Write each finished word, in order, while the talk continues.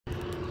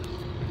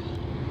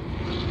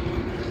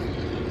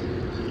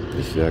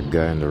It's that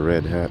guy in the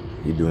red hat.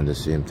 He doing the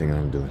same thing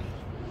I'm doing.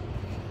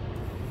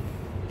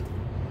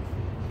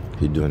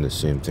 He doing the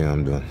same thing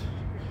I'm doing.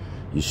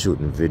 He's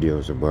shooting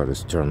videos about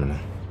his terminal.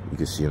 You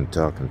can see him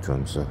talking to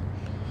himself.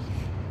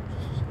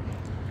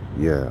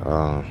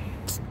 Yeah,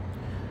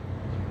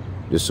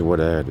 this is what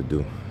I had to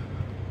do.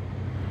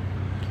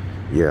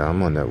 Yeah,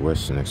 I'm on that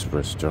Western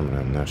Express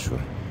terminal in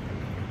Nashville.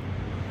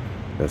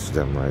 That's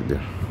them right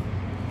there.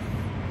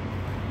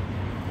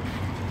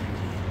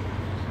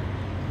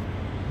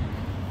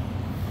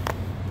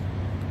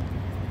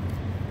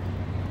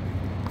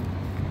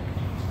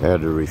 I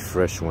had to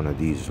refresh one of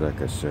these,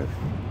 like I said.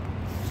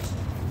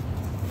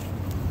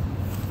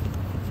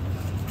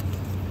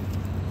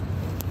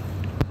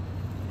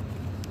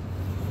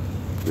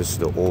 This is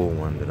the old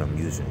one that I'm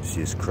using. See,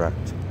 it's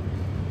cracked.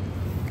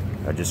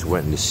 I just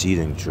went in the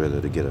seating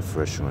trailer to get a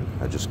fresh one.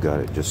 I just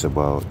got it just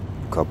about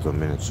a couple of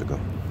minutes ago.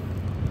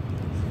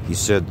 He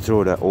said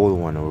throw that old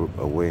one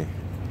away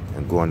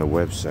and go on the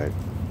website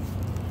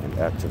and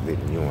activate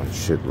the new one.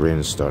 Shit,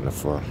 rain's starting to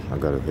fall. I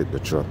gotta hit the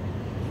truck.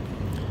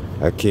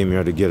 I came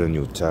here to get a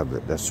new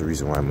tablet. That's the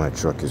reason why my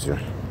truck is here.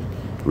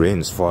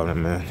 Rain's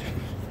falling, man.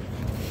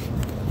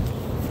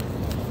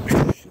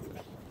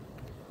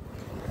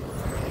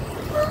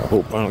 I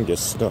hope I don't get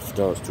stuffed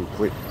out too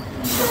quick.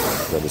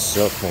 But the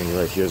cell phone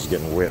right here is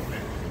getting wet.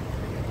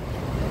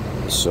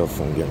 The cell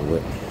phone getting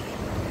wet.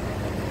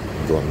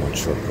 Go on my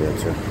truck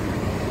right here.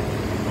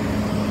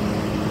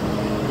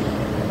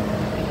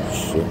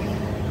 Shit.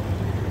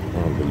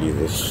 I don't believe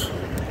this.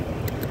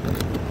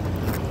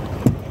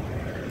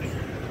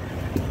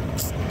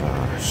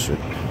 Shit,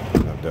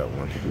 not that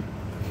one.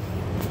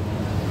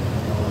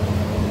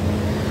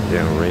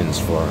 Damn, rain's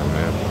falling,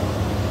 man.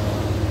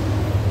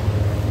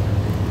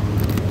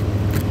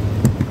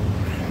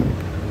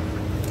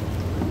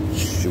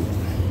 Shoot.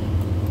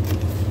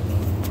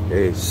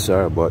 Hey,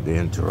 sorry about the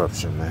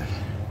interruption, man.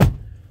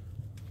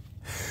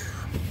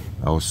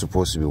 I was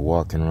supposed to be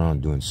walking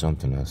around doing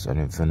something else. I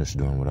didn't finish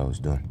doing what I was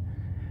doing.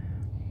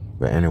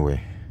 But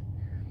anyway,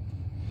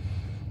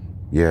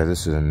 yeah,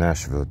 this is a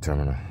Nashville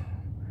terminal.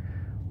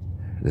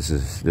 This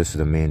is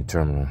the main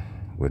terminal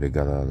where they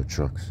got all the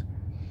trucks.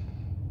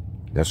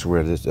 That's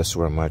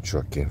where my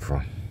truck came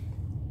from.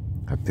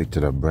 I picked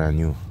it up brand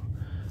new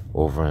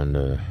over in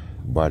the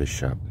body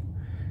shop,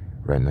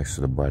 right next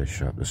to the body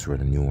shop. That's where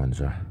the new ones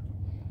are.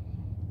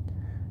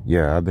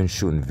 Yeah, I've been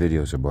shooting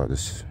videos about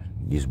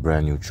these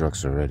brand new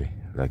trucks already,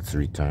 like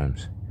 3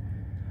 times,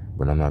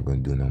 but I'm not gonna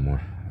do no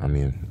more. I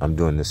mean, I'm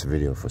doing this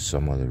video for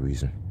some other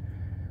reason.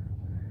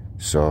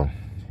 So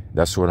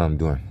that's what I'm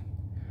doing.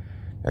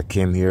 I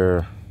came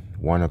here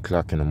 1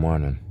 o'clock in the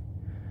morning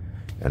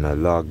and I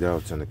logged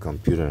out on the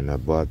computer and I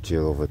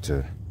bobtailed over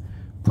to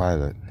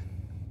Pilot.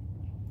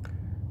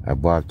 I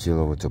bobtailed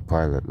over to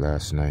Pilot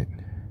last night,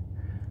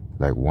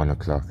 like 1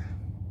 o'clock.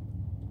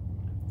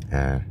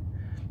 And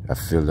I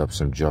filled up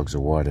some jugs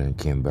of water and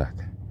came back.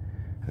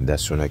 And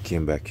that's when I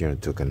came back here and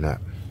took a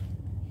nap.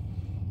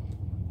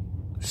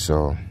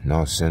 So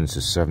now since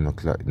it's 7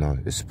 o'clock, no,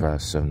 it's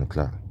past 7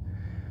 o'clock.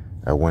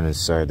 I went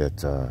inside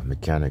that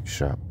mechanic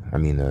shop. I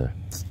mean, what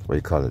do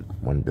you call it?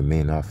 The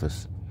main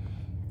office.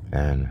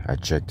 And I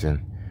checked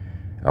in.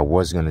 I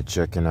was gonna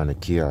check in on the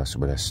kiosk,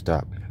 but I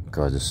stopped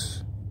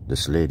because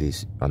this lady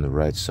on the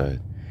right side,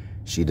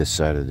 she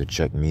decided to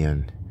check me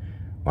in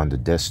on the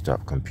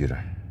desktop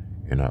computer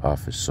in her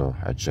office. So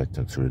I checked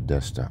in through the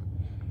desktop.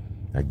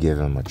 I gave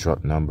him my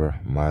truck number,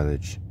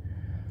 mileage,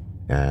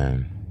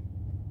 and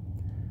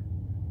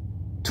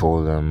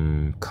told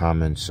him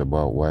comments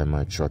about why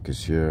my truck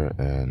is here,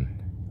 and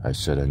I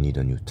said I need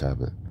a new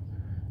tablet.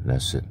 And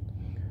that's it.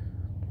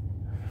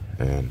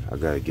 And I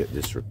gotta get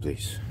this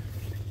replaced.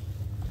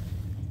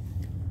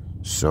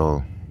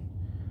 So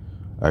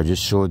I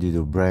just showed you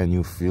the brand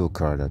new fuel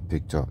card I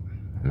picked up,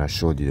 and I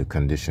showed you the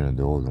condition of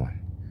the old one.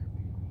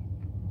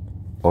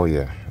 Oh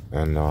yeah,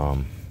 and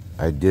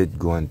I did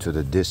go into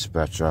the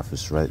dispatch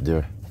office right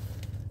there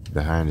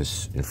behind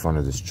this, in front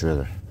of this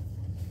trailer.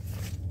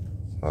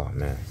 Oh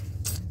man,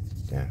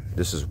 damn,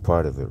 this is a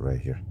part of it right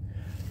here.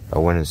 I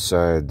went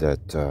inside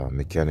that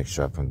mechanic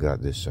shop and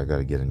got this. I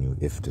gotta get a new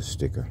IFTA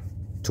sticker,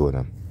 2 of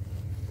them.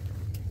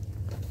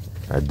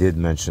 I did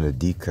mention the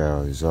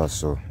decal is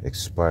also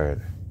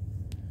expired,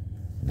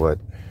 but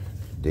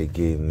they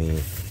gave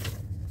me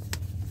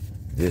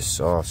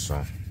this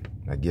also.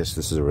 I guess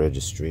this is a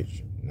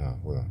registration. No,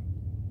 well,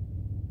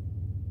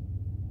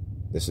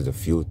 this is the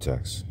fuel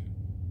tax.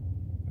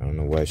 I don't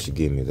know why she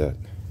gave me that.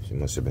 She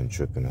must have been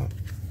tripping out.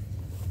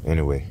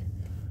 Anyway,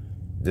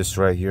 this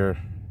right here.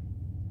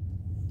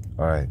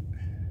 Alright.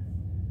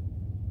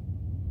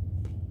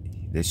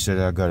 They said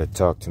I gotta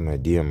talk to my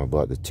DM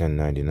about the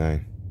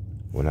 1099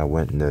 when I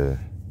went in the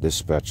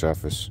dispatch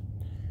office.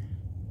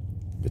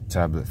 The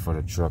tablet for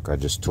the truck, I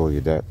just told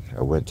you that.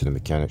 I went to the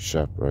mechanic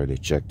shop, already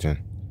checked in.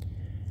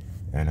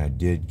 And I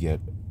did get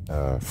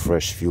a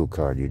fresh fuel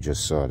card, you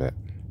just saw that.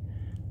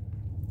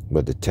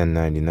 But the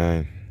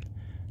 1099,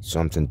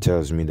 something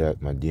tells me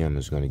that my DM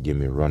is gonna give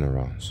me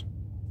runarounds.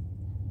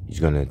 He's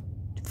gonna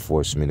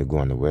force me to go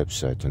on the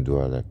website and do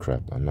all that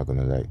crap. I'm not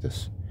gonna like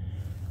this.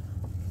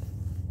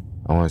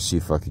 I want to see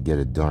if I could get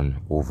it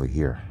done over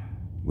here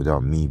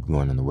without me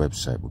going on the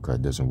website, because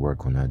it doesn't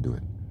work when I do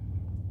it.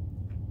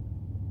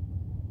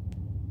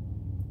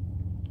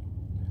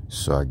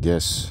 So I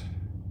guess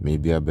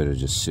maybe I better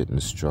just sit in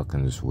this truck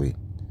and just wait,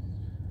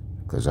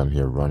 because I'm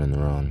here running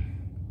around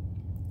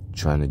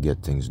trying to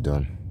get things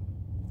done.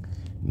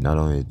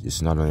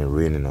 It's not only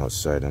raining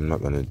outside. I'm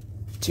not gonna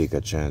take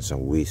a chance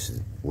and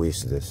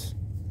waste this.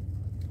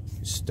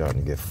 It's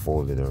starting to get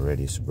folded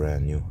already. It's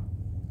brand new.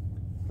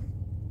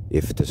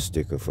 If it's a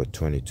sticker for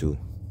 22.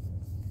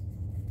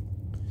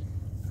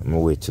 I'm gonna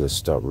wait till it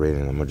stops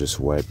raining. I'm gonna just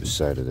wipe the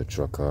side of the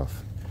truck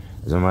off.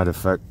 As a matter of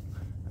fact,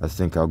 I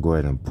think I'll go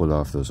ahead and pull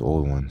off those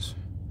old ones.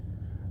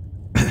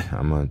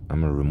 I'm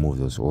gonna remove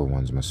those old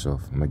ones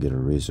myself. I'm gonna get a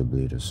razor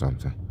blade or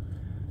something.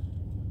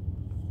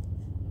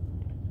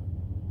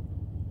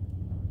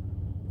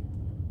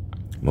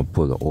 I'm gonna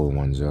pull the old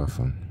ones off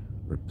and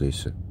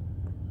replace it.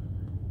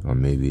 Or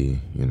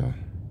maybe, you know,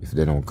 if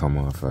they don't come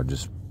off, I'll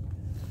just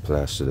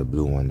plaster the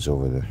blue ones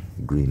over the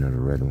green or the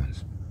red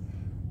ones.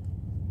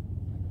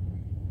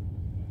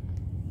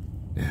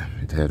 Yeah,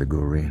 it had to go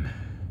rain.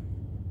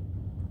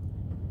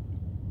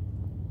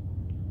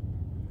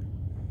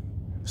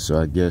 So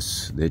I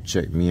guess they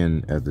checked me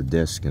in at the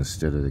desk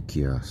instead of the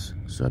kiosk,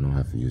 so I don't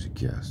have to use a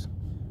kiosk.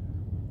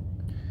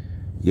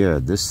 Yeah,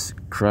 this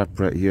crap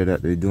right here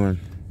that they're doing,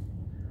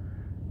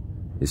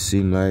 it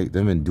seemed like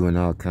they've been doing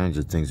all kinds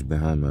of things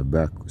behind my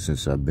back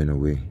since I've been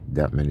away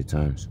that many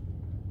times.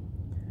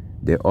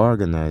 They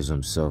organize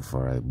themselves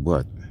all right,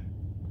 but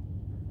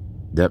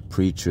that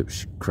pre-trip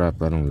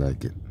crap, I don't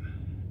like it.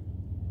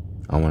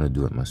 I want to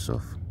do it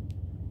myself.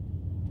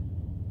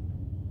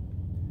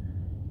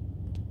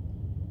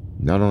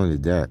 Not only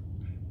that,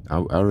 I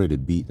already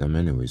beat them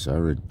anyway,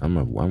 so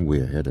I'm way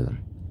ahead of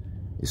them.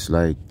 It's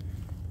like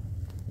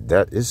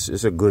that.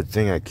 It's a good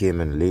thing I came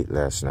in late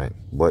last night,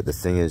 but the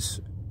thing is,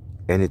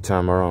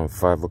 anytime around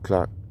 5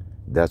 o'clock,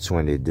 that's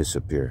when they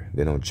disappear.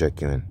 They don't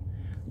check you in.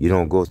 You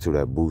don't go through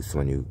that booth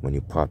when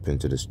you pop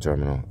into this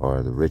terminal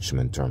or the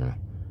Richmond terminal.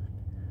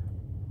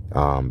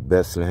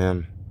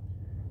 Bethlehem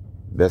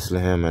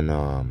and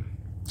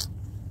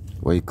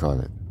what do you call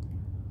it?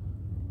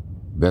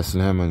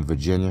 Bethlehem and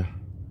Virginia.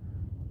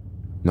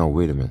 No,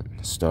 wait a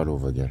minute. Start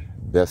over again.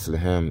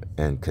 Bethlehem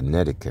and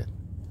Connecticut.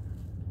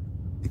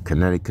 The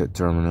Connecticut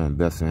terminal in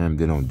Bethlehem,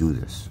 they don't do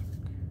this.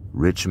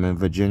 Richmond,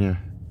 Virginia,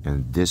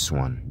 and this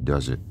one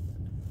does it.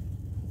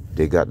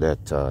 They got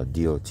that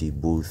DOT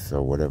booth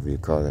or whatever you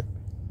call it,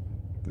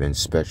 the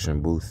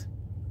inspection booth.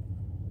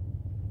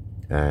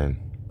 And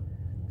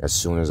as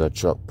soon as a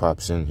truck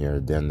pops in here,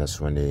 then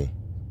that's when they,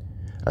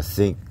 I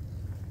think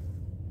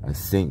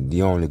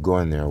they only go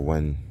in there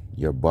when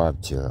you're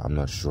bobtail. I'm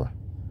not sure.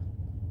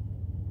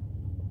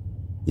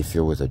 If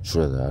you're with a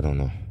trailer, I don't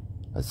know.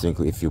 I think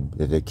if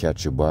they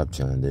catch you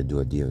bobtailing, they do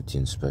a DOT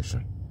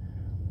inspection,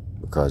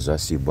 because I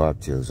see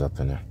bobtails up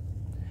in there.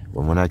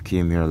 But when I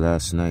came here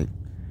last night,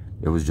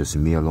 it was just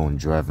me alone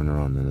driving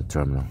around in the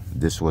terminal.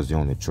 This was the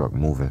only truck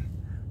moving.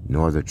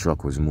 No other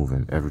truck was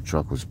moving. Every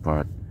truck was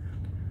parked.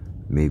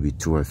 Maybe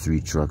 2 or 3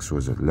 trucks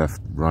was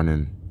left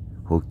running,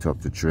 hooked up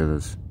to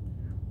trailers,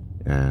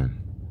 and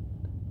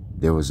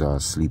they was all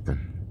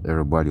sleeping.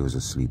 Everybody was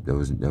asleep. There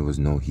was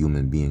no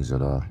human beings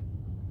at all.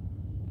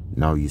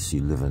 Now you see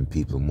living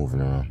people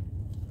moving around.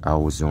 I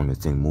was the only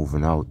thing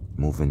moving out,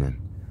 moving in.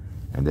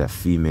 And that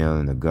female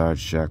in the guard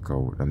shack,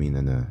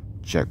 in the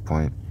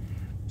checkpoint,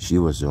 she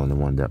was the only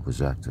one that was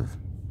active.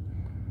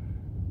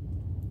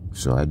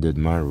 So I did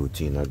my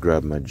routine. I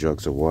grabbed my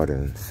jugs of water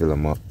and fill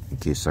them up in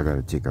case I got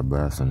to take a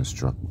bath on this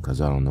truck, because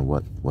I don't know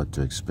what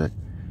to expect.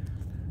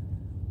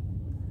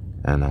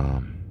 And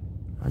I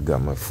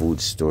got my food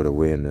stored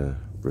away in the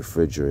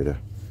refrigerator.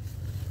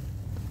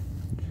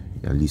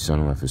 At least I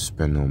don't have to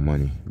spend no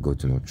money, go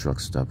to no truck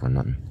stop or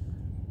nothing.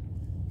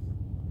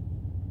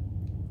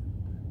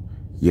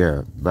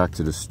 Yeah, back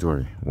to the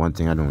story. One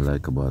thing I don't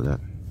like about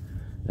that,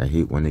 I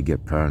hate when they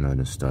get paranoid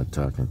and start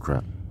talking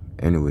crap.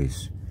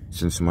 Anyways,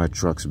 since my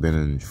truck's been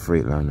in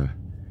Freightliner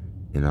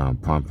in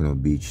Pompano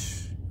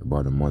Beach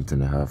about a month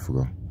and a half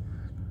ago,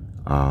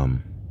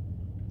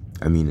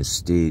 it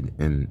stayed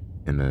in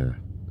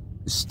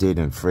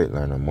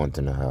Freightliner a month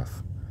and a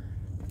half.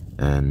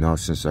 And now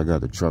since I got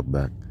the truck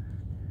back,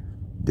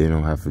 they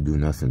don't have to do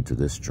nothing to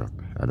this truck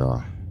at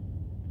all.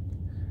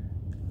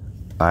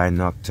 I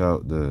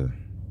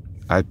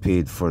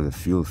paid for the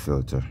fuel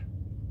filter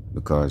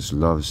because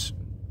Love's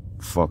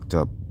fucked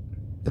up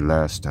the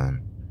last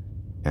time.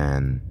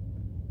 And,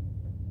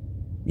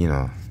 you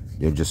know,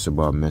 they're just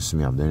about messing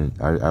me up.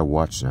 I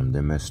watched them,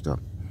 they messed up.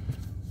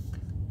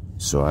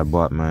 So I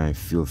bought my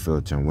fuel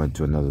filter and went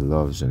to another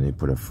Love's and they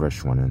put a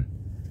fresh one in.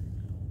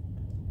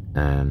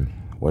 And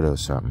what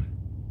else happened?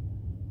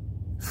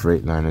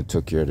 Freightliner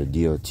took care of the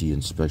DOT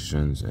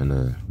inspections and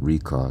the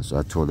recalls.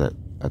 I told that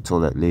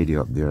lady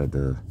up there at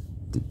the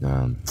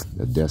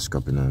desk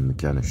up in the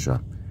mechanic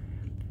shop.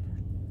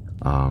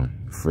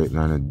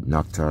 Freightliner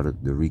knocked out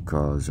the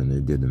recalls and they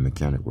did the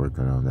mechanic work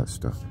and all that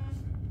stuff.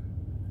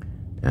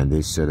 And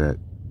they said that,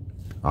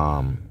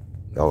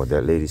 oh,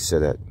 that lady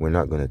said that we're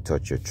not going to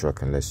touch your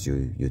truck unless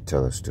you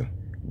tell us to.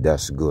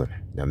 That's good.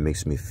 That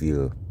makes me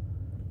feel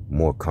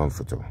more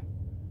comfortable.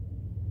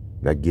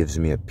 That gives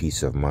me a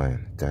peace of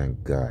mind.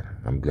 Thank God.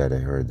 I'm glad I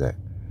heard that.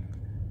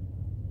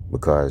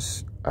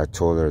 Because I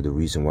told her the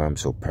reason why I'm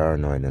so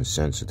paranoid and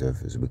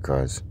sensitive is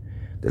because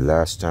the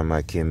last time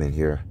I came in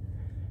here,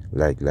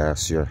 like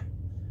last year,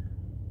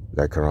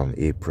 like around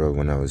April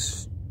when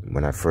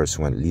I first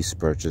went lease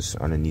purchase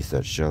underneath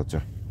that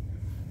shelter,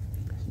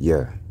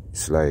 yeah,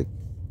 it's like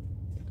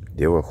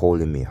they were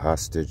holding me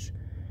hostage.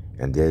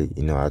 And they,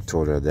 you know, I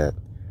told her that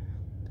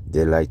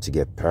they like to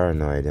get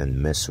paranoid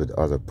and mess with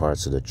other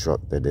parts of the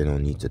truck that they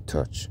don't need to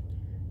touch,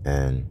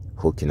 and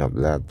hooking up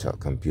laptop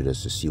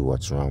computers to see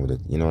what's wrong with it.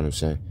 You know what I'm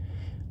saying?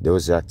 They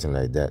was acting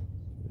like that,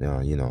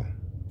 you know,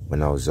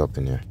 when I was up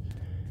in here,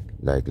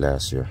 like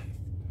last year.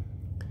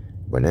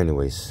 But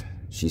anyways,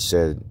 she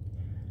said,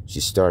 she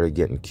started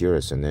getting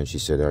curious, and then she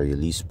said, are you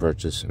lease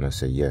purchase? And I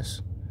said,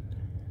 yes.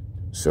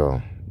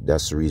 So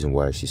that's the reason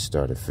why she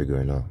started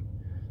figuring out.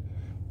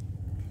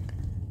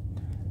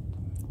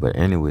 But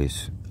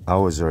anyways, I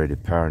was already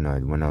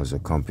paranoid when I was a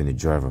company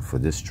driver for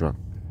this truck.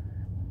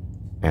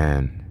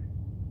 And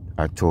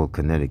I told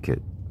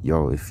Connecticut,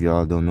 yo, if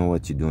y'all don't know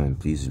what you're doing,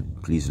 please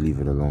leave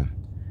it alone.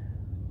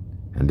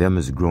 And them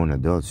is grown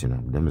adults, you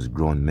know. Them is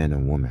grown men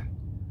and women.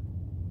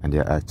 And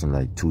they're acting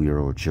like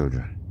 2-year-old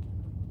children.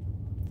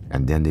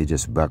 And then they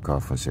just back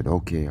off and said,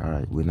 okay, all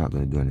right, we're not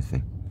going to do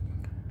anything.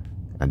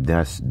 And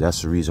that's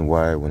the reason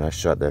why when I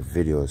shot that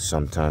video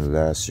sometime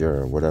last year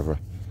or whatever,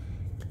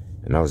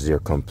 and I was there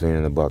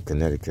complaining about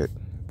Connecticut,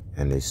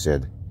 and they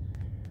said,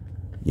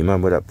 you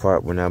remember that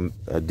part when I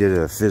did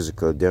a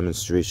physical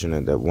demonstration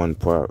at that one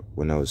part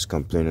when I was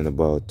complaining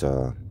about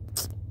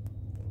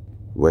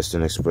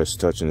Western Express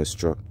touching this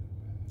truck?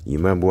 You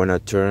remember when I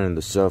turned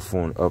the cell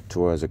phone up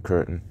towards the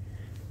curtain,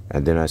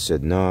 and then I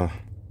said, nah,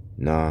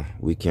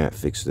 we can't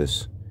fix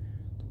this.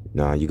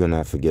 Nah, you're gonna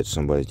have to get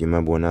somebody. You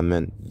remember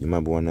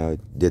when I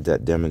did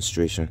that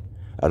demonstration?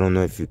 I don't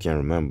know if you can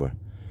remember,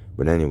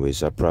 but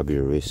anyways, I probably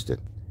erased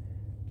it.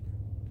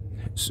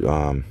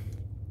 So,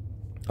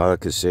 all I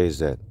could say is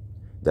that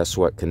that's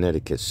what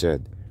Connecticut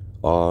said.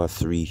 All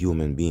 3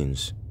 human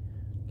beings,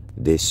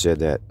 they said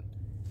that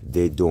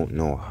they don't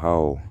know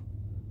how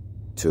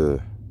to,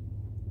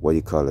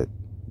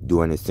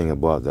 do anything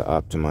about the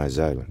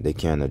optimized idle. They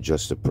can't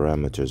adjust the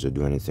parameters or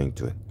do anything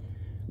to it.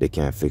 They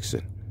can't fix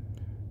it.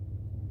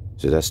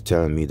 So that's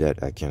telling me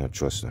that I cannot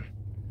trust them.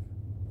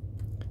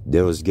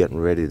 They was getting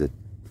ready to,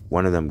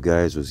 one of them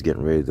guys was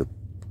getting ready to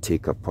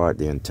take apart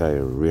the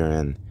entire rear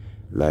end.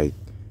 Like,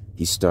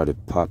 he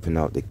started popping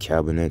out the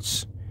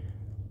cabinets.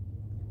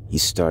 He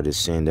started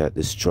saying that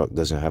this truck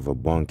doesn't have a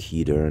bunk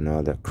heater and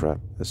all that crap.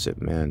 I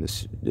said, man,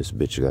 this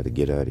bitch got to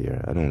get out of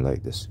here. I don't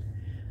like this.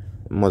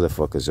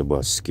 Motherfuckers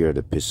about scared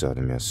the piss out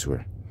of me, I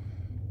swear.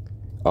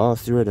 All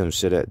 3 of them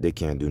said that they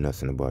can't do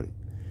nothing about it.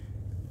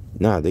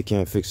 Nah, they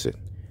can't fix it.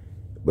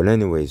 But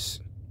anyways,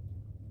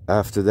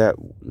 after that,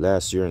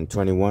 last year in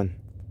 21,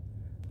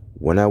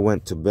 when I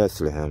went to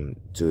Bethlehem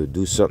to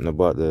do something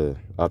about the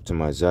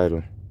optimized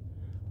idle,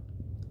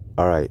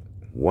 all right,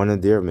 one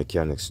of their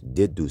mechanics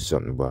did do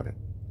something about it.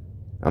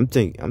 I'm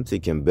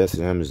thinking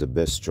Bethlehem is the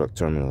best truck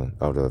terminal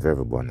out of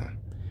everybody now.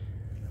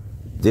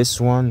 This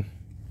one,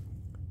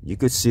 you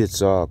could see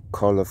it's all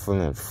colorful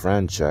and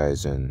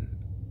franchise, and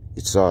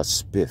it's all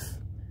spiff.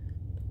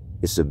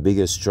 It's the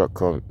biggest truck,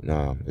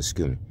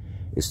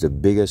 it's the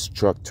biggest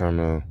truck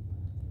terminal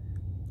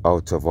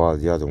out of all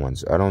the other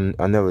ones.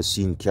 I never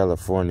seen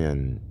California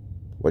and,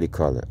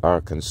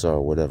 Arkansas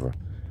or whatever.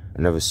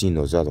 I never seen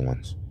those other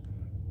ones.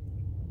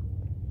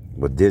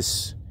 But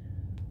this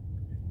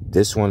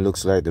one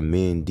looks like the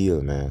main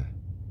deal, man.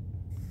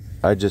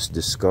 I just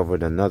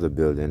discovered another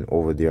building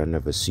over there I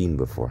never seen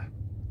before.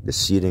 The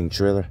seating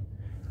trailer.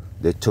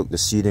 They took the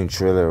seating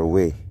trailer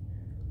away.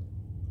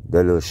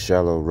 That little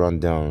shallow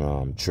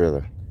rundown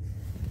trailer.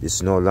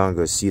 It's no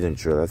longer a seating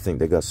trailer. I think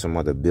they got some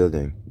other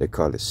building. They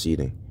call it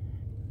seating.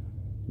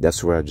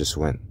 That's where I just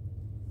went.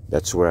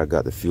 That's where I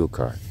got the fuel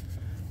card.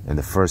 And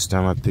the first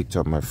time I picked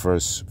up my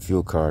first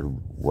fuel card,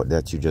 what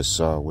that you just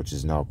saw, which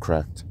is now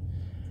cracked,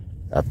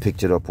 I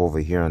picked it up over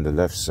here on the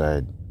left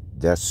side.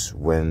 That's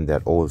when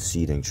that old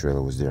seating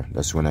trailer was there.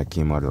 That's when I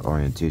came out of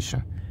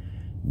orientation.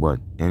 But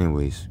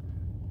anyways,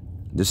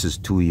 this is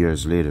 2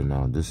 years later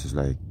now. This is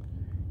like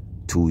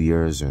 2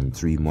 years and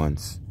 3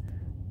 months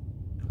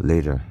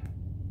later.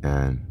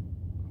 And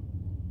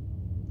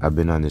I've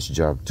been on this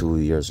job 2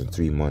 years and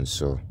 3 months.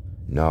 So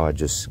now I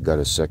just got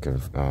a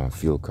second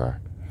fuel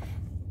card.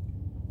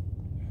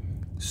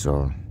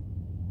 So,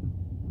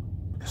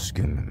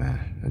 excuse me,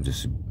 man. I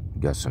just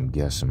got some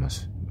gas in my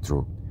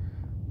throat.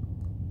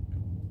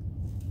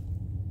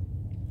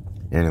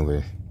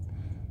 Anyway,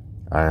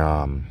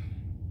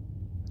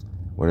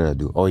 what did I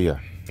do? Oh yeah,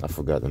 I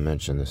forgot to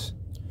mention this.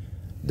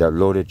 That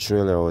loaded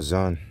trailer I was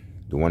on,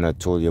 the one I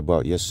told you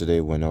about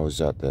yesterday when I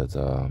was at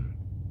that,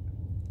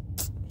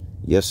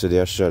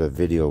 yesterday I shot a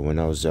video when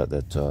I was at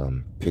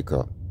that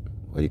pickup,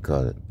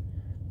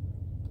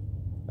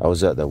 I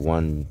was at that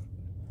one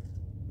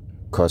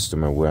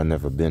customer where I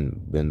never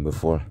been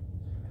before,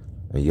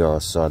 and y'all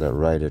saw that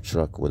Ryder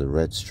truck with a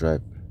red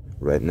stripe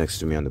right next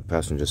to me on the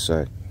passenger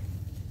side.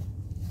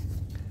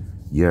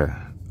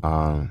 Yeah,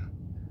 I'm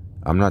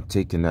not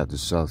taking that to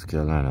South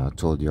Carolina. I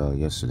told y'all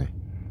yesterday.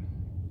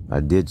 I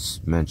did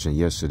mention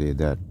yesterday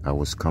that I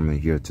was coming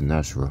here to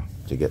Nashville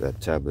to get that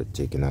tablet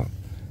taken out.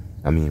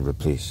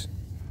 Replaced.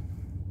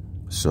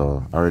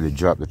 So I already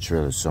dropped the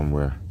trailer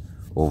somewhere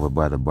over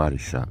by the body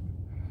shop.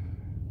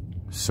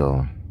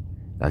 So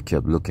I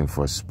kept looking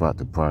for a spot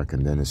to park,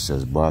 and then it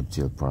says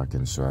bobtail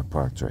parking, so I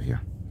parked right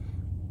here.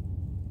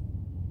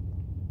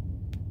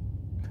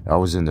 I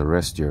was in the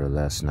rest area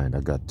last night.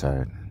 I got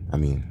tired.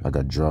 I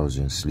got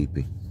drowsy and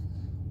sleepy.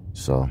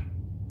 So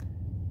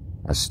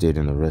I stayed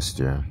in the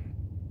rest area.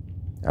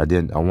 I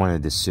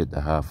wanted to sit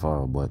a half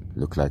hour, but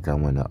looked like I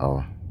went an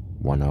hour,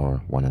 1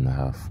 hour,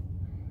 1.5.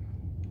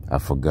 I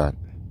forgot.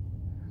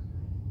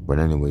 But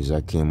anyways,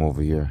 I came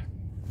over here.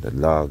 The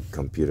log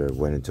computer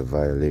went into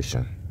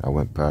violation. I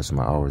went past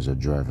my hours of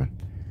driving.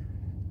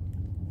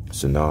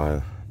 So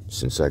now,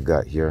 since I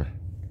got here,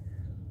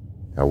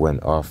 I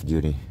went off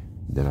duty.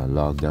 Then I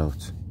logged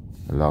out.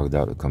 I logged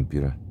out the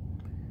computer.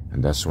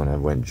 And that's when I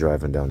went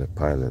driving down the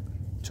Pilot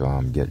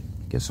to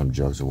get some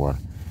jugs of water.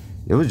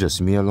 It was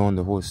just me alone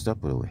the whole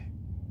step of the way.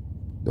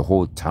 The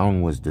whole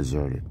town was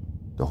deserted.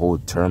 The whole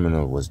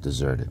terminal was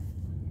deserted.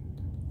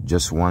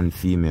 Just one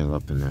female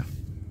up in there.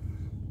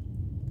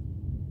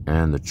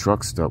 And the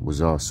truck stop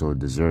was also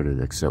deserted,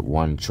 except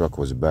one truck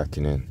was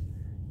backing in.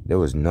 There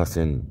was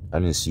nothing. I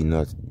didn't see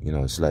nothing.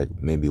 It's like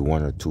maybe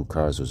 1 or 2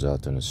 cars was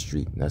out on the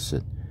street. And that's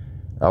it.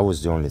 I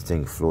was the only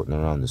thing floating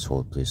around this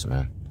whole place,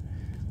 man.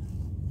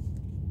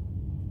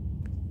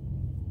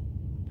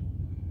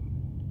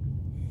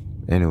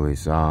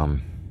 Anyways, I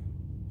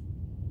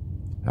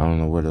don't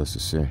know what else to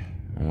say.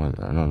 I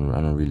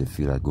don't really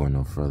feel like going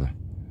no further.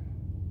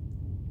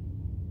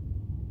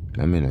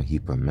 I'm in a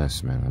heap of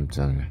mess, man. I'm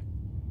telling you.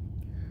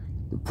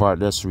 The part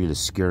that's really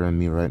scaring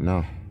me right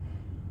now,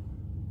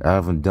 I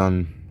haven't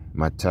done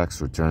my tax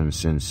return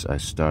since I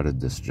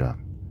started this job.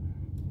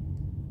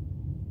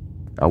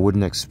 I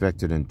wouldn't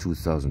expect it in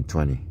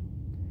 2020,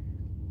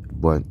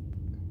 but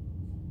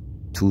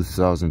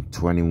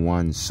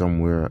 2021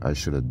 somewhere I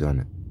should have done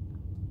it.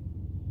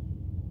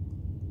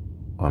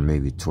 Or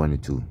maybe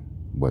 22,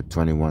 but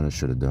 21 I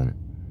should have done it.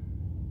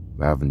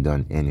 I haven't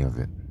done any of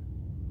it.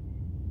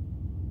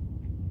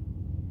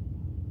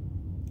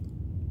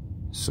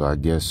 So I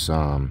guess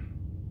I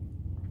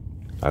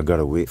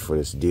gotta wait for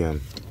this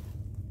DM.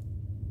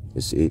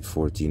 It's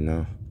 8:14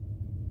 now.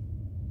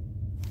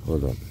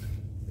 Hold up.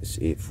 It's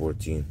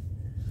 8:14.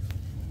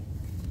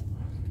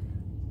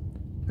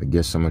 I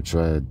guess I'm gonna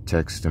try to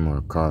text him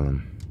or call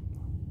him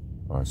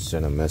or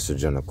send a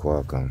message on the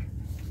Qualcomm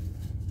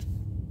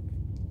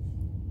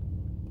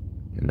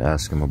and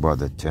ask him about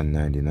the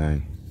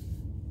 1099.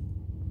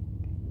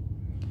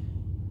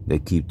 They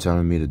keep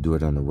telling me to do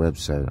it on the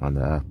website, on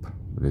the app,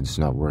 but it's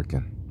not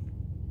working.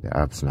 The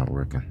app's not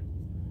working.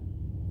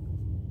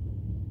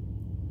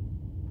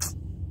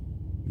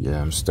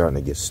 Yeah, I'm starting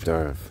to get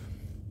starved.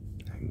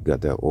 Got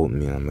that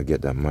oatmeal. I'm gonna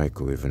get that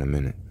microwave in a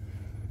minute.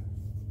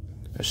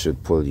 I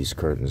should pull these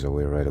curtains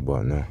away right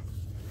about now.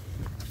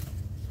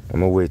 I'm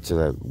gonna wait till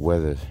that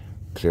weather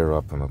clear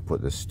up. I'm gonna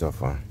put this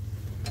stuff on.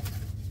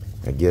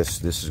 I guess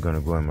this is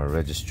gonna go in my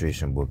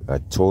registration book. I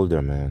told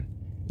her, man,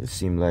 it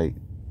seemed like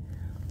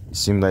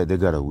they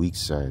got a weak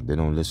side. They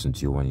don't listen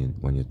to you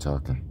when you're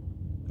talking.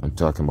 I'm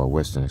talking about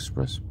Western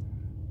Express.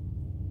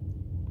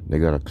 They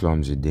got a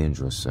clumsy,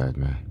 dangerous side,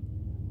 man.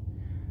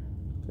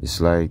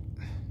 It's like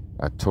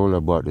I told her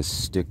about this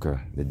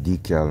sticker, the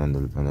decal on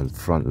the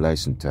front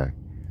license tag.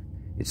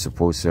 It's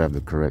supposed to have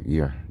the correct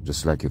year,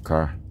 just like your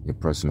car, your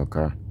personal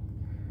car.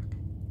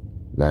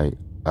 Like,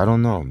 I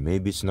don't know.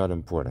 Maybe it's not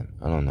important.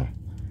 I don't know.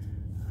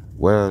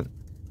 Well,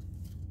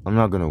 I'm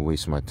not gonna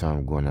waste my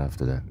time going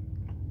after that.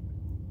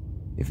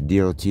 If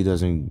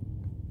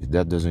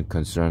that doesn't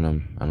concern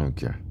them, I don't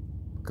care,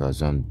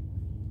 because I'm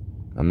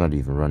not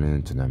even running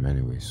into them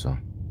anyway. So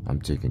I'm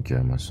taking care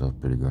of myself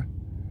pretty good.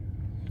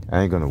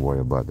 I ain't gonna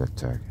worry about that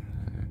tag.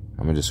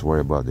 I'm gonna just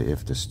worry about the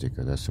IFTA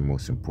sticker. That's the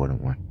most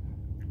important one.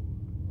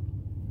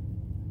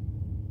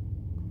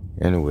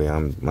 Anyway,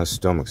 my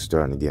stomach's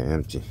starting to get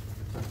empty.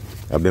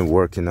 I've been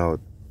working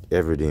out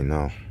every day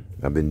now.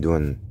 I've been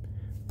doing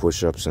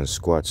push-ups and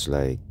squats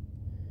like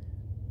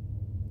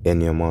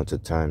any amount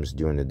of times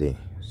during the day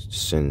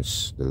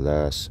since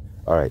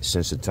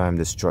the time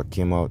this truck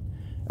came out.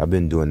 I've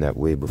been doing that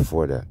way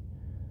before that.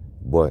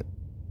 But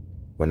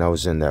when I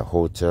was in that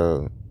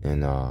hotel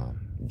in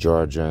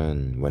Georgia,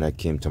 and when I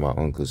came to my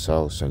uncle's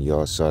house and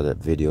y'all saw that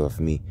video of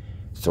me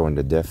throwing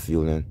the death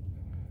fuel in,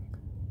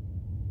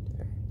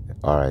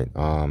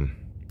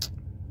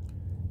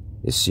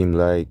 it seemed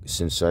like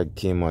since I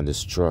came on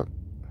this truck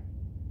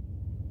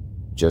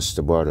just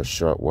about a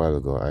short while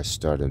ago, I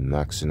started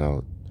maxing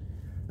out.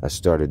 I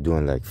started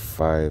doing like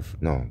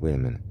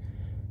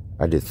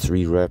I did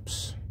 3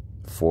 reps,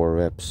 4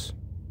 reps,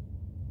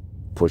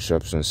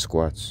 push-ups and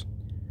squats,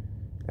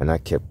 and I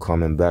kept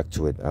coming back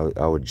to it.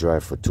 I would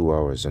drive for 2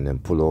 hours and then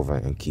pull over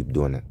and keep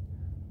doing it.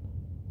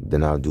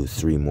 Then I'll do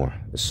 3 more.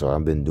 So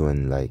I've been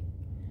doing like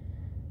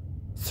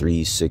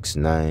 3, 6,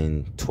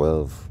 9,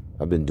 12.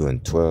 I've been doing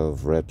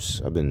 12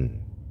 reps. I've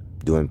been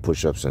doing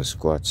push-ups and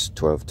squats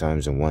 12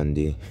 times in one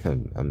day.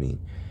 I mean,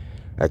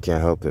 I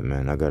can't help it,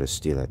 man. I gotta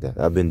stay like that.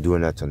 I've been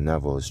doing that to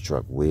Nashville's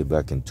truck way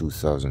back in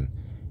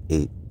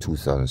 2008,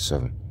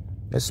 2007.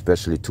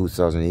 Especially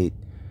 2008.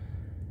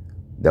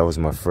 That was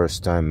my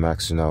first time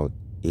maxing out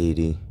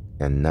 80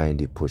 and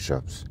 90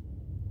 push-ups.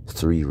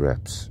 3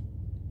 reps.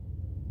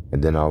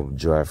 And then I'll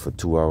drive for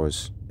 2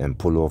 hours and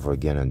pull over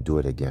again and do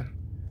it again.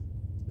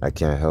 I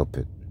can't help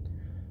it.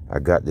 I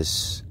got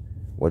this,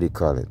 what do you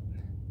call it?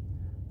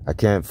 I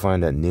can't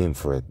find that name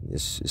for it.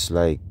 It's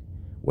like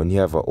when you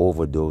have an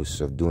overdose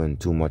of doing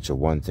too much of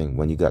one thing,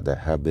 when you got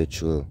that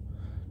habitual,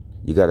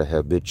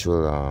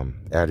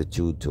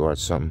 attitude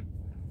towards something.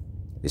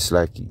 It's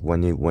like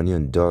when you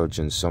indulge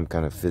in some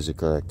kind of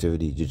physical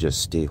activity, you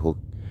just stay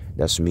hooked.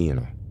 That's me, you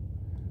know.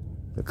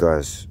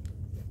 Because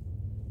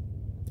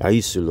I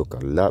used to look a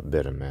lot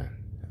better, man.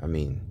 I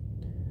mean,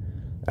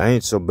 I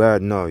ain't so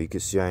bad now. You can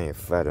see I ain't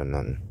fat or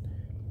nothing.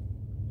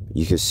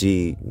 You can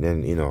see,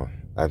 then, you know,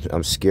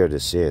 I'm scared to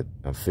say it.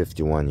 I'm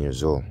 51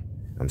 years old.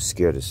 I'm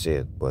scared to say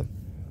it, but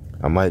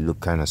I might look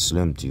kind of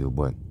slim to you,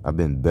 but I've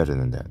been better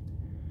than that.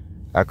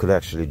 I could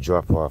actually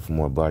drop off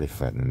more body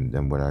fat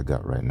than what I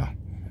got right now.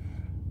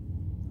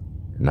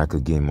 And I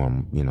could gain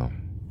more, you know.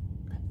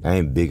 I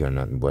ain't big or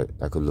nothing, but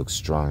I could look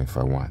strong if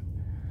I want.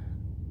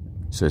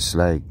 So it's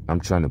like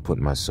I'm trying to put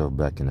myself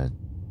back in that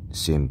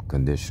same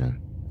condition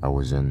I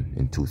was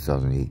in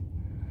 2008.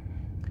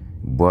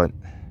 But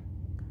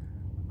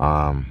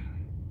all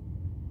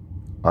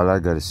I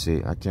gotta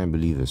say, I can't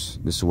believe this.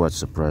 This is what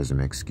surprised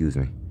me. Excuse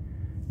me.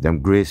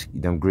 Them gray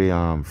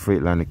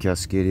Freightliner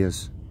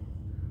Cascadias,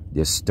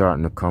 they're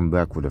starting to come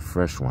back with the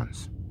fresh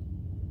ones.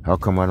 How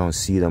come I don't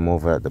see them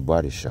over at the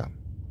body shop?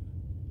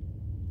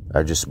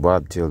 I just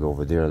bobtailed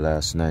over there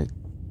last night,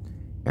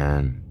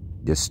 and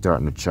they're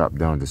starting to chop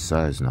down the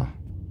size now.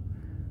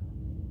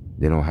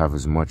 They don't have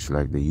as much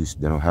like they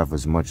used. They don't have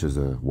as much as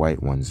the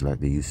white ones like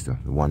they used to.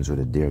 The ones with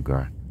a deer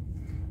guard.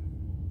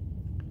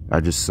 I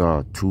just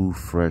saw 2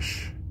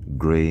 fresh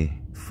gray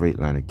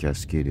Freightliner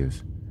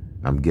Cascadias.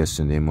 I'm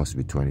guessing they must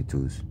be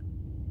 22s.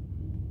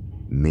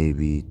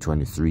 Maybe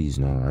 23s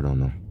now. I don't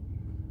know.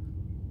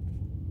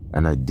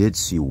 And I did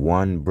see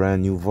 1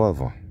 brand new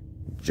Volvo,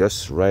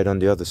 just right on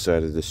the other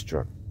side of this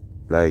truck,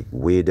 like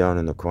way down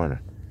in the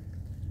corner.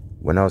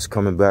 When I was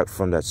coming back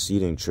from that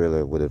seating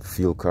trailer with a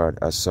fuel card,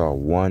 I saw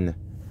 1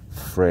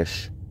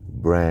 fresh,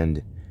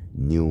 brand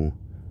new,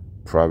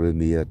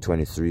 probably a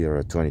 23 or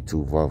a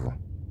 22 Volvo.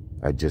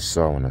 I just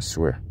saw one, I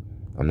swear.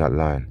 I'm not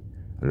lying,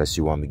 unless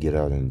you want me to get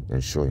out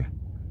and show you.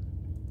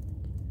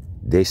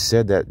 They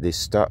said that they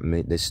stopped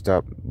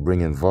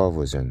bringing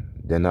Volvos in.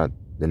 They're not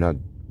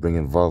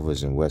bringing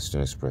Volvos in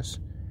Western Express.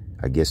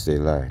 I guess they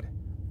lied.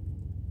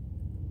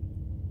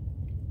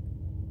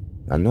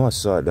 I know I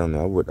saw it down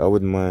there. I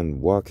wouldn't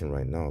mind walking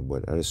right now,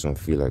 but I just don't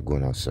feel like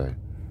going outside.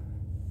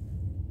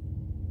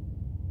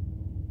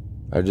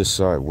 I just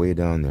saw it way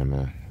down there,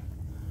 man.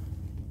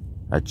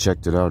 I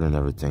checked it out and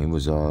everything. It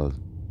was all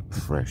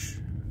fresh.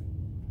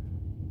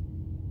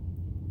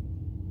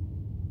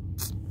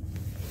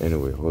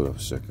 Anyway, hold up a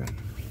second.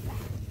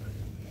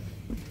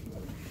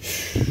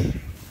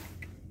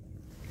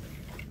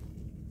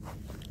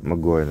 I'm gonna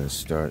go ahead and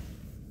start.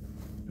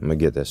 I'm gonna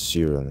get that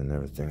cereal and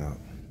everything out.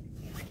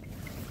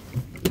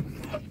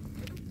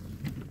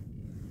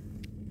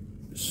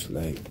 It's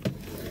like,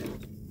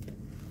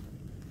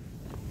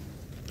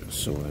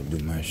 so I do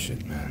my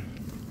shit, man.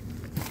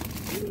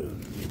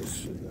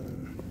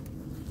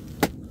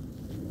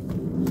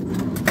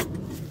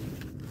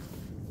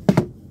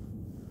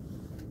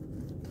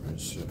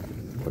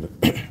 What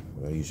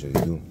I usually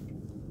do,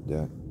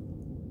 that,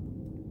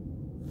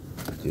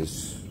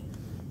 this,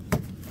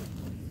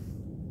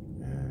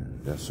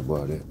 and that's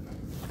about it.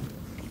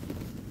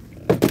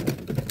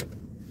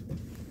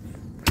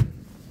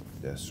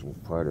 That's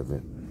part of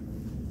it.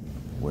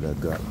 What I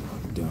got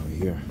down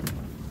here.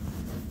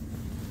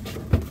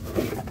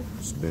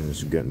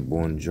 It's getting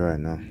bone dry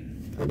now.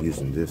 I'm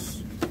using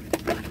this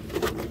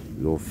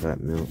low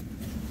fat milk.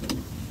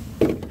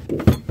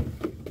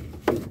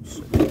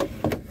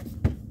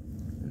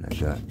 And I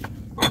got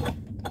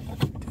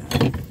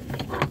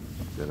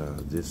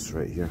this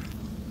right here.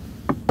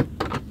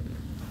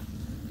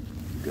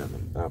 Got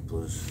some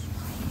apples.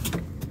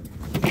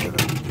 Got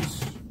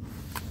this.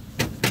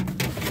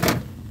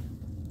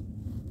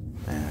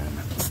 And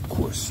of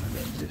course I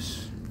got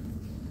this.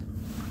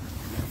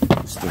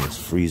 This thing is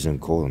freezing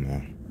cold,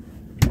 man.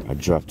 I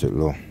dropped it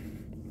low.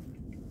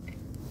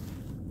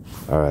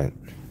 Alright.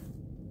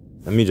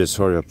 Let me just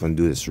hurry up and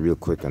do this real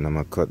quick, and I'm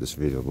gonna cut this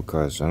video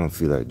because I don't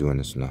feel like doing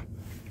this now.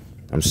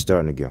 I'm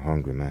starting to get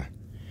hungry, man.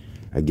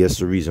 I guess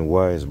the reason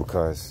why is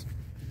because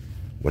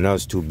when I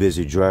was too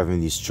busy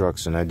driving these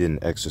trucks and I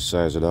didn't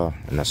exercise at all,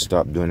 and I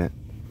stopped doing it,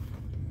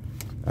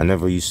 I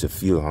never used to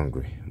feel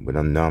hungry. But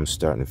now I'm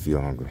starting to feel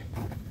hungry.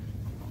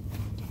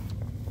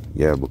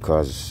 Yeah,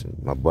 because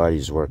my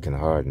body's working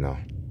hard now.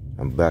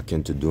 I'm back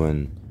into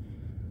doing,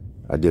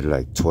 I did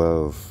like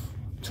 12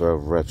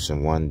 reps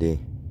in one day.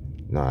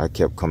 Now I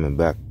kept coming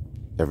back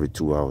every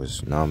 2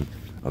 hours. Now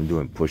I'm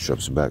doing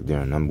push-ups back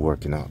there and I'm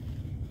working out.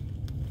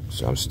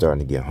 So I'm starting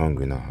to get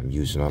hungry now. I'm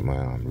using up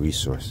my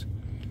resource.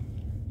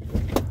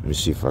 Let me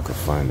see if I can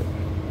find it.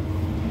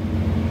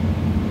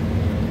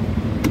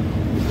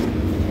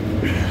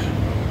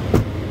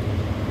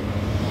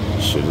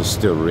 Shit, it's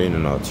still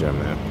raining out here,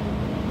 man.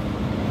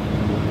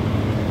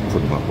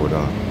 Put my hood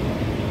on.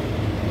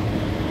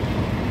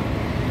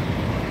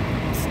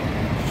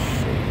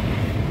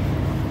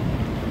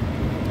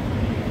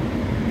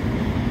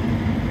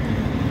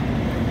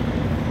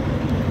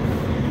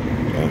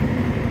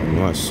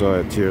 I saw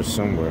it here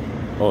somewhere.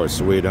 Oh,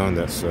 it's way down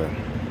that side.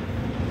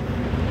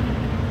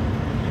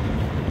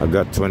 I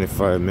got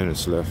 25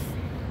 minutes left.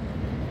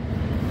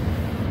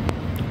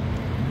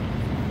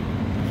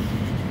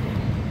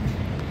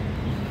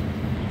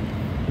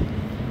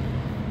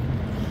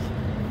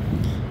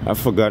 I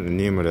forgot the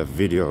name of that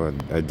video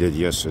I did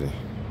yesterday.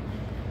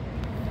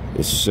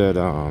 It said,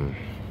 damn,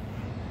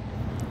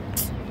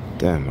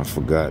 I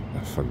forgot.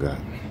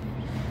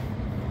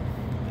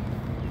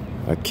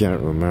 I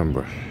can't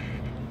remember.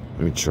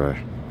 Let me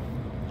try.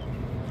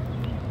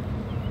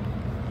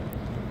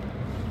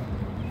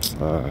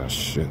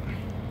 Shit.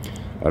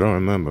 I don't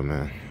remember,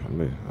 man.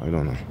 I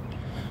don't know.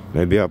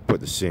 Maybe I'll put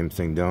the same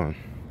thing down.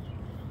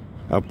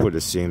 I'll put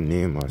the same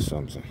name or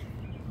something.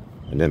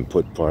 And then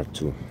put part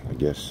 2, I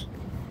guess.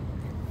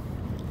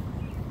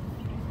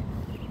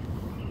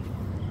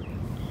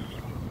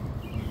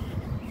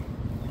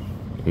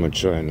 I'm gonna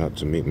try not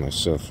to make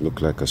myself look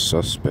like a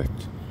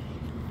suspect.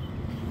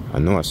 I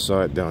know I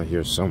saw it down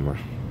here somewhere.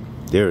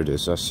 There it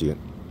is, I see it.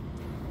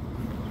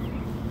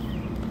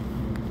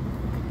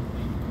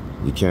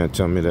 You can't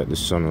tell me that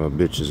this son of a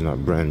bitch is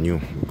not brand new,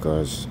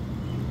 because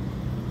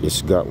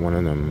it's got one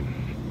of them,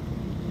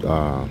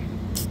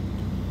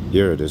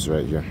 here it is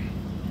right here.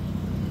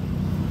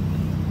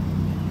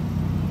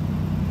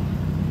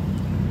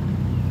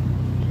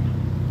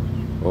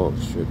 Oh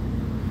shit,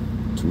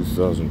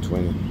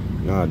 2020.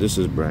 Nah, this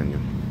is brand new.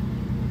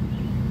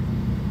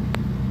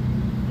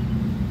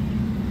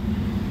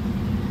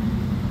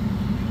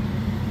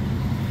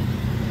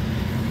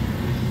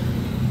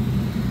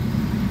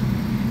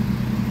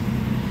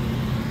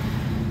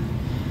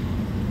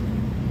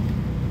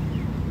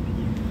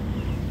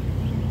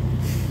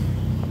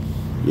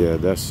 Yeah,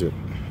 that's it.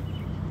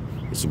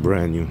 It's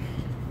brand new.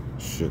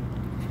 Shit.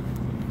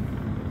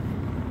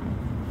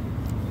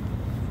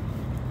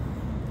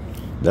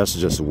 That's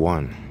just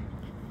one.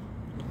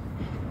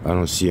 I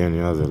don't see any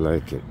other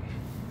like it.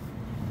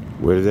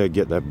 Where did they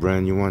get that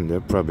brand new one? They're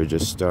probably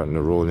just starting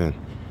to roll in.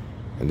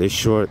 And they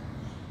short.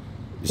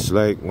 It's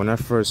like when I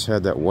first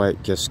had that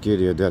white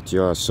Cascadia that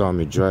y'all saw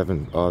me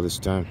driving all this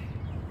time.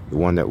 The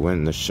one that went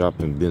in the shop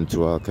and been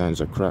through all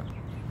kinds of crap.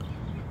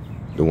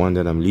 The one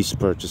that I'm least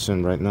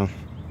purchasing right now.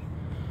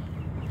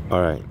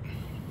 Alright,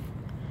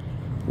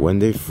 when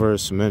they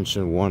first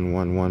mentioned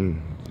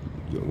 111,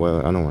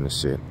 well, I don't want to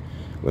say it.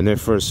 When they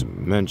first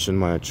mentioned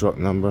my truck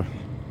number,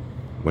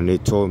 when they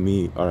told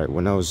me, alright,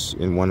 when I was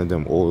in one of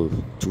them old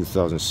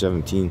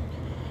 2017,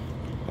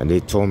 and they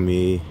told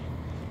me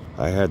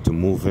I had to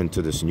move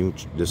into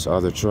this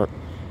other truck,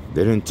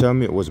 they didn't tell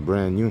me it was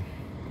brand new.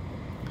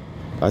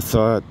 I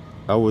thought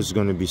I was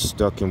going to be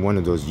stuck in one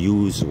of those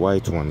used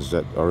white ones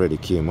that already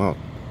came out,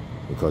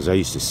 because I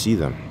used to see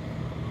them.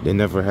 They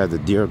never had the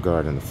deer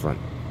guard in the front.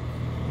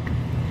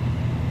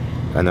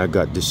 And I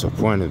got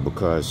disappointed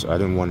because I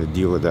didn't want to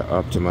deal with that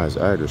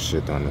optimized idle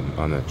shit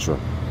on that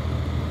truck.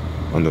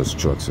 On those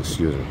trucks,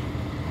 excuse me.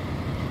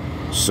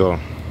 So,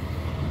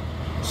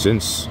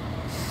 since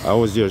I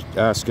was just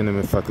asking them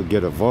if I could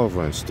get a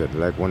Volvo instead,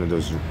 like one of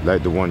those,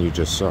 like the one you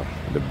just saw,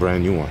 the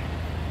brand new one.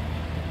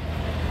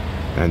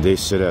 And they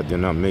said that they're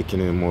not making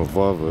any more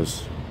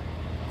Volvos.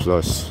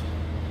 Plus,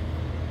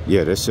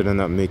 yeah, they said they're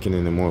not making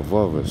any more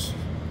Volvos.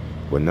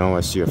 But now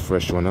I see a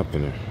fresh one up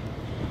in there.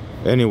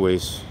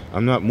 Anyways,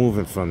 I'm not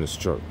moving from this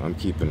truck. I'm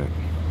keeping it.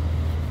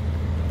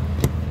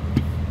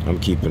 I'm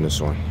keeping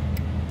this one.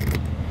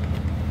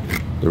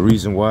 The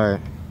reason why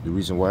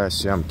I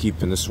say I'm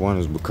keeping this one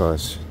is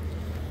because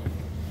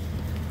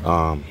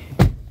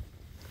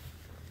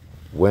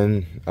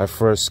when I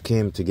first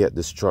came to get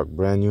this truck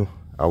brand new,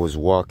 I was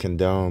walking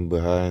down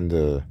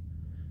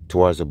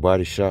towards the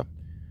body shop,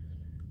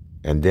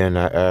 and then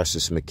I asked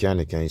this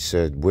mechanic, and he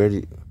said, where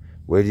do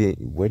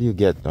you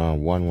get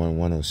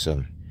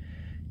 11107?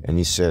 And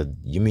he said,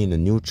 you mean the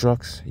new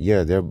trucks?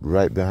 Yeah, they're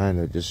right behind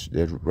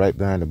they're right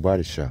behind the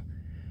body shop.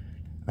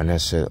 And I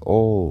said,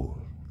 oh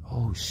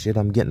shit,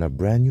 I'm getting a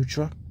brand new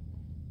truck?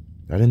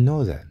 I didn't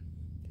know that.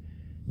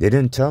 They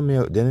didn't tell me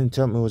it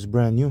was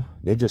brand new.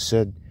 They just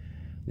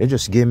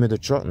gave me the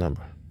truck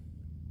number.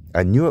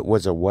 I knew it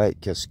was a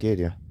white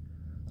Cascadia.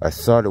 I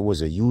thought it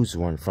was a used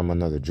one from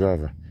another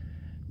driver.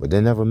 But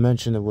they never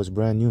mentioned it was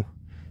brand new.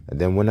 And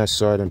then when I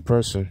saw it in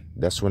person,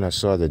 that's when I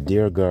saw the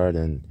deer guard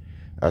and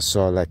I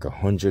saw like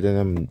 100 of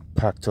them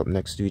packed up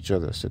next to each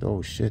other. I said,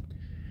 oh shit,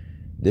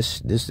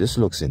 this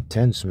looks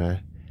intense,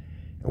 man.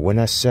 And when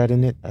I sat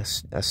in it, I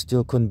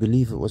still couldn't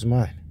believe it was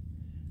mine.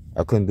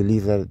 I couldn't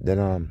believe that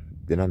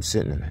I'm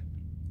sitting in it.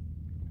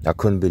 I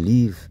couldn't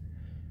believe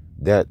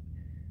that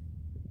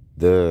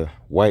the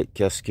white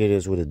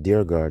Cascaders with a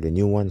deer guard, the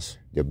new ones,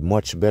 they're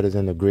much better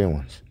than the gray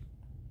ones,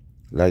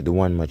 like the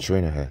one my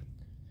trainer had.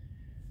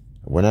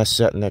 When I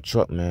sat in that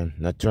truck, man,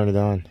 and I turned it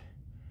on,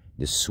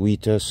 the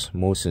sweetest,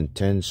 most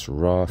intense,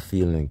 raw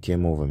feeling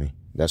came over me.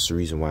 That's the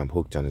reason why I'm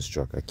hooked on this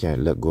truck. I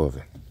can't let go of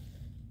it.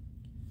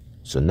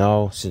 So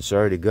now, since I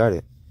already got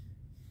it,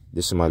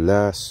 this is my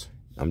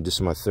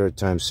third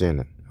time saying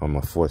it, or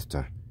my fourth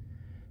time.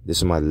 This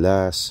is my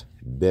last,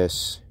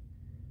 best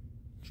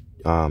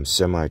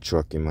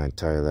semi-truck in my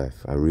entire life.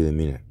 I really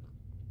mean it.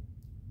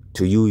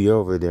 To you, you're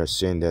over there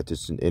saying that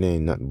it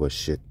ain't nothing but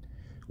shit.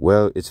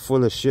 Well, it's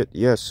full of shit,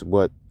 yes,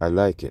 but I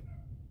like it.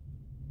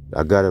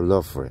 I got a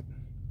love for it.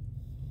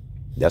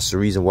 That's the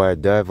reason why I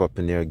dive up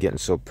in there getting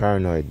so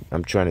paranoid.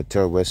 I'm trying to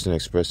tell Western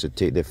Express to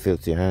take their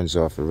filthy hands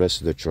off the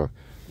rest of the truck.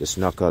 Just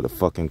knock out the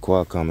fucking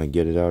Qualcomm and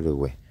get it out of the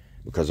way.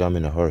 Because I'm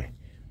in a hurry.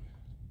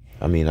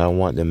 I mean, I don't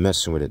want them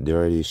messing with it. They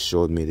already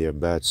showed me their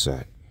bad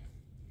side.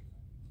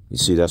 You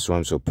see, that's what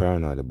I'm so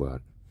paranoid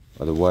about.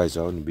 Otherwise,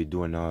 I wouldn't be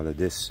doing all of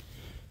this.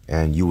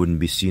 And you wouldn't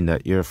be seeing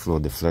that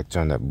airflow deflector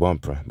on that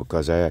bumper.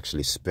 Because I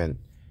actually spent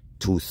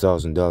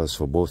 $2,000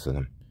 for both of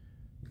them.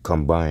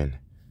 Combined,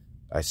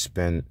 I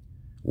spent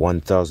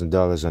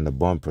 $1,000 on the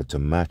bumper to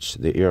match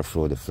the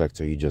airflow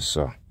deflector you just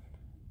saw.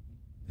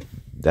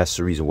 That's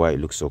the reason why it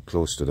looks so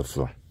close to the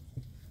floor.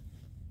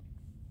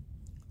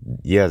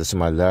 Yeah, this is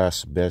my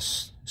last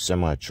best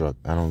semi-truck.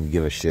 I don't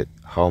give a shit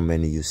how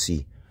many you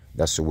see.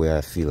 That's the way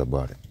I feel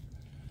about it.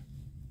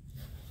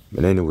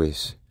 But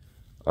anyways,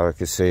 all I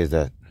can say is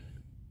that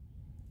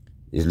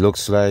it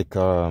looks like,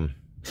 I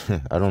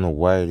don't know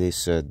why they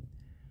said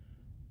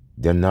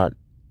they're not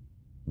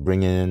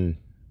bringing in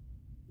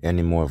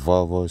any more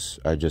Volvos.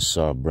 I just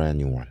saw a brand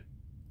new one.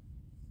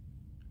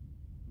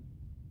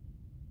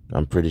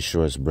 I'm pretty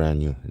sure it's brand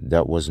new.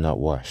 That was not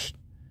washed.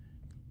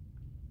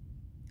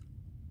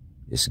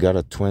 It's got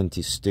a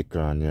 20 sticker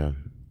on there,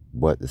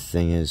 but the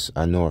thing is,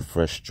 I know a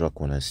fresh truck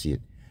when I see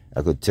it.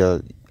 I could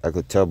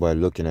tell by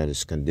looking at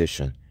its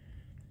condition.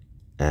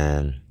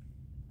 And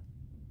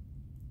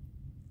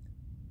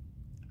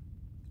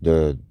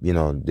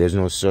there's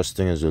no such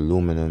thing as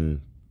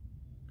aluminum,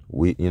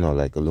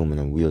 like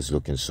aluminum wheels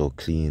looking so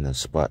clean and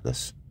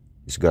spotless.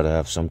 It's got to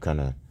have some kind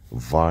of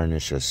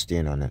varnish or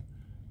stain on it.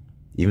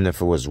 Even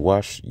if it was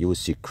washed, you would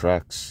see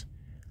cracks.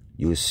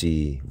 You would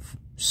see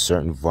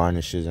certain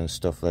varnishes and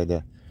stuff like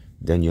that.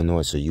 Then you know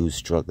it's a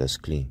used truck that's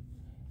clean.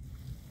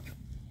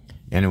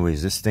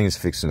 Anyways, this thing is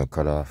fixing to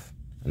cut off.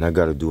 And I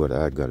got to do what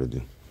I got to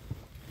do.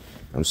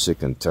 I'm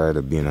sick and tired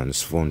of being on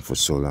this phone for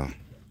so long.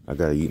 I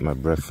got to eat my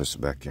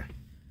breakfast back here.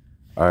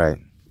 Alright.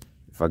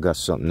 If I got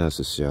something else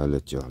to say, I'll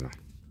let y'all know.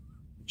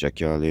 Check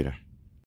y'all later.